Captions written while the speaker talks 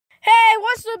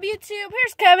What's up, YouTube?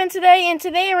 Here's Kevin today, and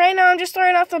right now I'm just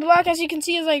starting off the block. As you can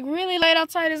see, it's like really light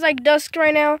outside. It's like dusk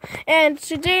right now, and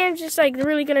today I'm just like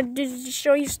really gonna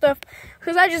show you stuff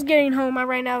because I'm just getting home.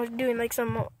 Right now I'm doing like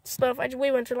some stuff. We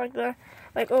went to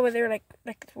like over there,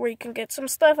 like where you can get some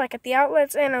stuff like at the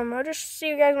outlets, and I'll just see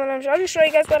you guys I'll just show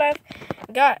you guys what I've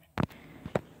got.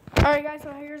 All right, guys.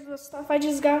 So here's the stuff I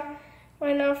just got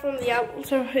right now from the outlet.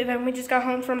 So then we just got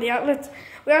home from the outlets.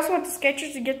 We also went to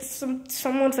Skechers to get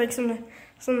someone's like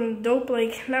some dope,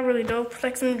 like not really dope,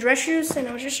 like some dress shoes, and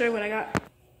I'll just show you what I got.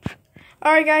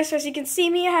 All right, guys. So as you can see,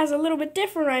 me has a little bit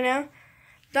different right now.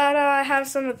 That I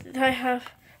have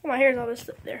my hair's all this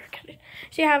stuff there.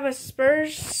 So you have a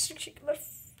Spurs.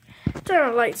 Turn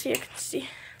on the light so you can see.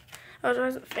 Oh,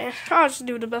 there's a fan. I'll just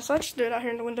do the best. I'll just do it out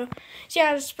here in the window. So you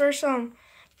have a Spurs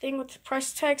thing with the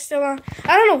price tag still on.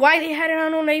 I don't know why they had it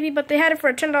on Old Navy, but they had it for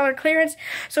a $10 clearance,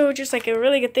 so it's just like a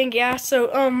really good thing. Yeah, so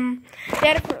they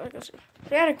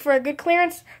had it for a good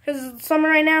clearance because it's summer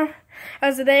right now.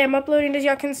 As the day I'm uploading this,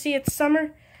 y'all can see it's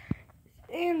summer.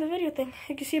 And the video thing,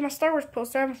 you can see my Star Wars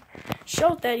poster. I haven't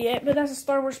showed that yet, but that's a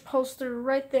Star Wars poster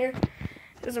right there.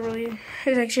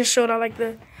 It just showed out like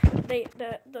the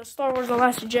Star Wars The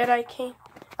Last Jedi came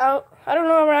out. I don't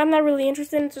know, I'm not really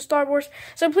interested into Star Wars,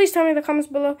 so please tell me in the comments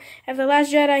below if The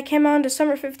Last Jedi came out on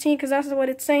December 15th, because that's what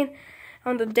it's saying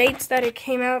on the dates that it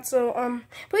came out. So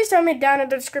please tell me down in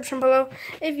the description below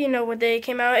if you know what day it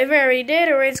came out, if it already did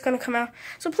or it's gonna come out.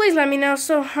 So please let me know.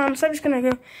 So I'm just gonna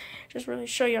go just really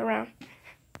show you around.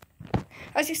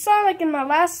 As you saw like in my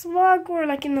last vlog, or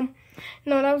like in the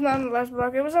no, that was not in the last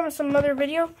vlog, it was on some other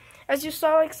video. As you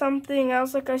saw, like something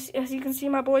else, like as you can see,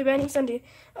 my boy Ben, he's in the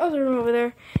other room over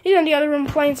there. He's in the other room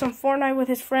playing some Fortnite with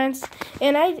his friends.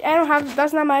 And I don't have,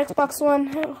 that's not my Xbox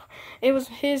One. It was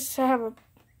his. I have a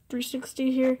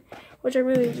 360 here, which I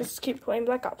really just keep playing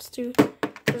Black Ops 2.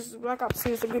 Because Black Ops 2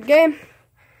 is a good game.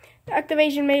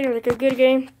 Activation made it like a good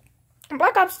game.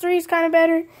 Black Ops 3 is kind of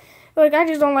better. Like, I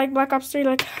just don't like Black Ops 3.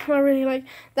 Like, I'm not really like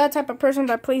that type of person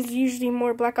that plays usually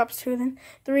more Black Ops 2 than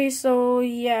 3. So,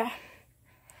 yeah.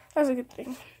 That's a good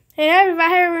thing. And if I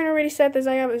haven't already said this,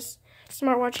 I have a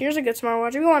smartwatch. Here's a good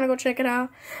smartwatch. If you want to go check it out,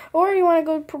 or you want to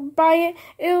go buy it,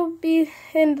 it'll be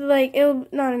in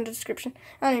not in the description.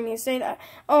 I didn't mean to say that.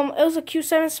 It was a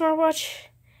Q7 smartwatch.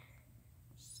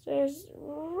 It says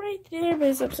right there, but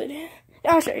it's upside down.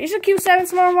 I'll show you. It's a Q7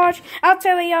 smartwatch. I'll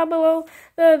tell y'all below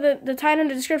the title in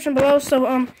the description below.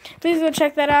 So please go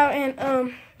check that out.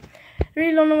 And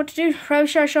really don't know what to do. Probably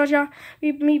should have showed y'all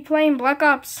me playing Black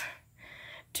Ops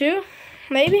 2,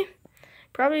 maybe.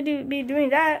 Probably be doing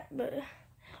that, but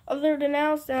other than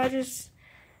else, I just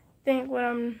think what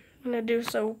I'm gonna do.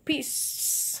 So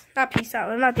peace, not peace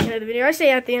out. Not the end of the video. I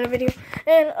say at the end of the video,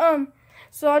 and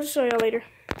so I'll just show y'all later.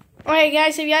 Alright,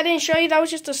 guys, if y'all didn't show you, that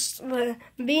was just the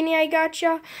beanie I got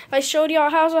y'all. I showed y'all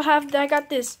how I got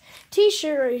this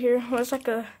T-shirt right here. Well, it's like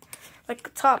a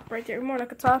top right there, more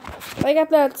like a top. I got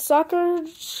that soccer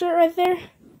shirt right there.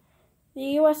 The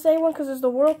USA one, because it's the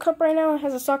World Cup right now. It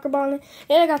has a soccer ball in it.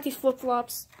 And I got these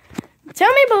flip-flops.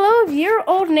 Tell me below if your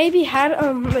Old Navy had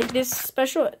like this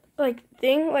special like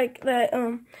thing like that.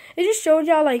 It just showed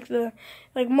y'all like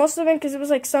most of them, because it was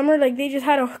like summer. Like they just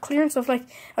had a clearance of like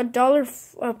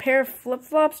 $1 a pair of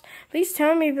flip-flops. Please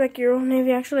tell me if like your Old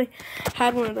Navy actually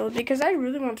had one of those, because I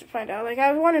really want to find out. Like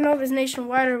I want to know if it's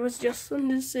nationwide or it was just in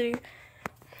this city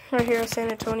right here in San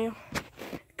Antonio,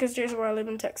 because here's where I live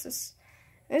in Texas.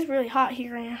 It's really hot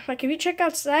here right now. Like if you check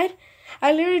outside,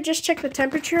 I literally just checked the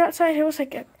temperature outside. It was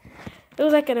like at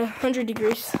 100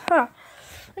 degrees. Huh.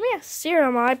 Let me see it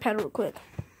on my iPad real quick.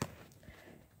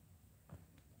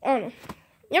 I don't know.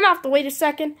 You might have to wait a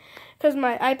second because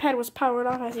my iPad was powered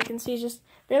on. As you can see, just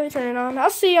barely turning on. I'll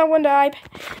see you when the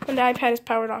iPad is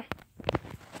powered on.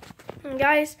 And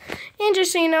guys, and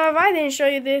just so you know, if I didn't show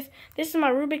you this is my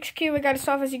Rubik's Cube. I got it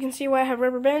solved. As you can see why I have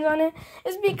rubber bands on it.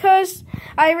 It's because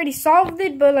I already solved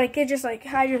it, but like it just like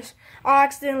I'll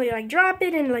accidentally like drop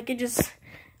it, and like it just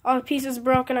all the pieces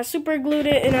broke, and I super glued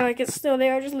it, and like it's still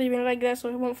there. I'm just leaving it like that so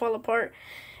it won't fall apart.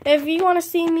 If you want to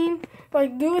see me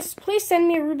like do this, please send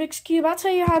me a Rubik's Cube. I'll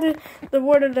tell you how the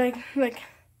word of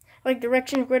like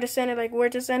direction, where to send it, like where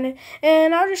to send it,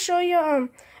 and I'll just show you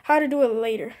how to do it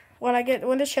later.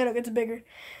 When this channel gets bigger.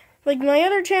 Like my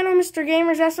other channel, Mr.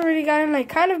 Gamers, that's already gotten like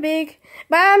kind of big,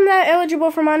 but I'm not eligible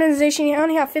for monetization. I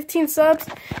only have 15 subs.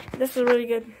 This is a really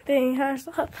good thing.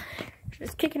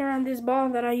 Just kicking around this ball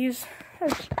that I use.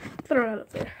 Throw it up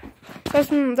there.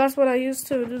 That's what I use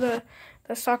to do the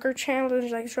soccer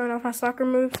challenge, like showing off my soccer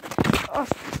moves. Oh,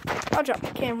 I'll drop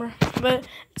the camera, but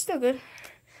it's still good.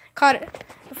 Caught it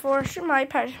before. My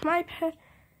iPad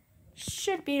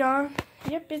should be on.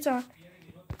 Yep, it's on.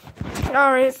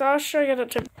 Alright, so I'll show you the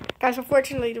tip. Guys,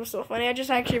 unfortunately, it was so funny. I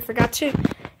just actually forgot to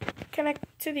connect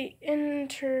to the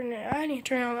internet. I need to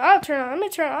turn on. I'll have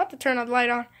to turn on the light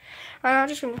on. I'm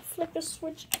just gonna flick the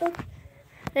switch up.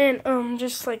 And,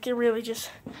 just like, you really just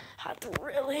have to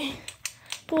really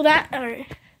pull that.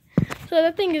 Alright. So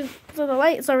the thing is, so the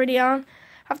light is already on. I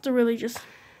have to really just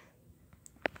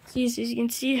see, as you can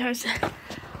see how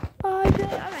I like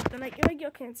the light. Like, you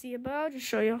can't see it, but I'll just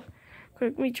show you.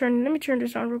 Quick, let me turn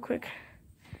this on real quick.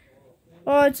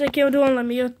 Oh, it's like, yo, don't let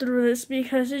me go through this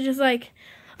because it's just like,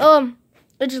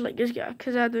 it's just like this guy,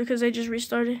 because I just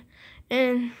restarted,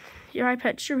 and your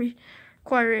iPad should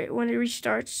require it when it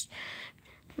restarts.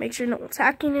 Make sure no one's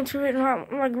hacking into it.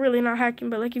 Not like really not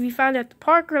hacking, but like if you find it at the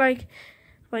park or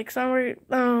like somewhere,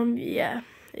 yeah,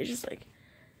 it's just like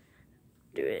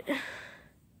do it.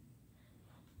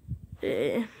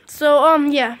 Yeah. So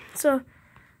yeah. So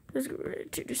let's go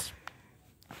right to this.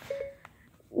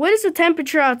 What is the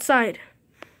temperature outside?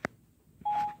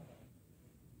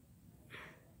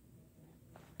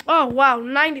 Oh wow,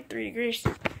 93 degrees.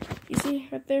 You see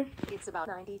right there? It's about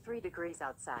 93 degrees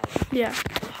outside. Yeah.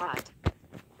 Hot.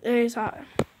 It is hot.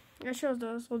 It shows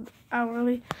those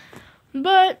hourly,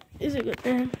 but it's a good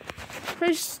thing.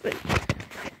 First, like,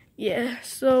 yeah.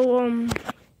 So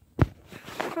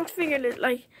I figured it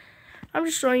like I'm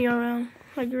just showing you around,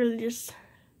 like really just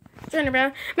turn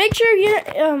around. Make sure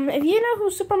if you know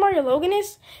who Super Mario Logan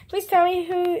is, please tell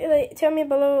me tell me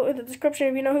below in the description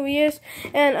if you know who he is,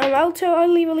 and I'll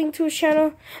leave a link to his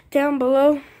channel down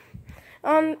below,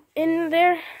 in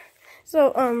there.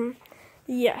 So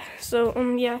yeah. So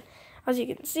yeah, as you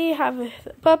can see, I have a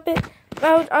puppet.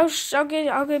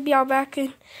 I'll be all back,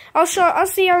 and I'll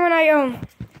see you when I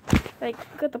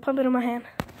like got the puppet in my hand.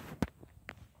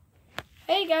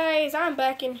 Hey guys, I'm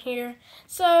back in here.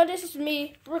 So this is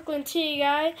me, Brooklyn T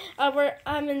guy. Where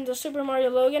I'm in the Super Mario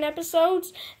Logan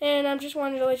episodes, and I just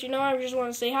wanted to let you know. I just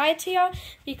want to say hi to y'all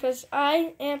because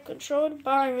I am controlled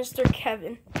by Mr.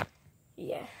 Kevin.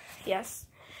 Yeah, yes.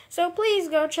 So please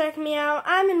go check me out.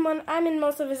 I'm in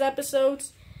most of his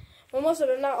episodes. Well, most of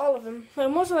them, not all of them. But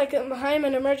most of like I'm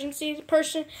an emergency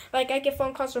person. Like I get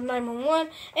phone calls from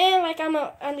 911, and like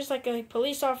I'm just like a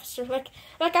police officer. Like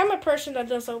I'm a person that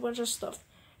does a bunch of stuff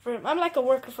for him. I'm like a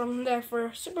worker from there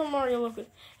for Super Mario Logan.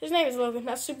 His name is Logan,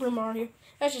 not Super Mario.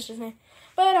 That's just his name.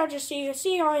 But I'll just see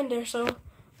y'all in there. So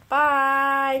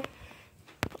bye.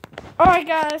 Alright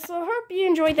guys, so I hope you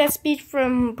enjoyed that speech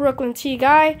from Brooklyn T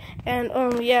guy, and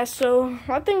yeah, so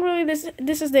I think really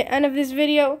this is the end of this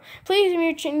video. Please,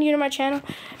 if you're new to my channel,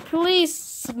 please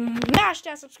smash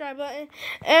that subscribe button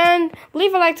and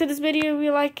leave a like to this video if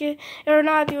you like it, or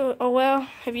not, do oh well.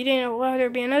 If you didn't, oh well,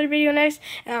 there'll be another video next,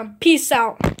 and peace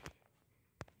out.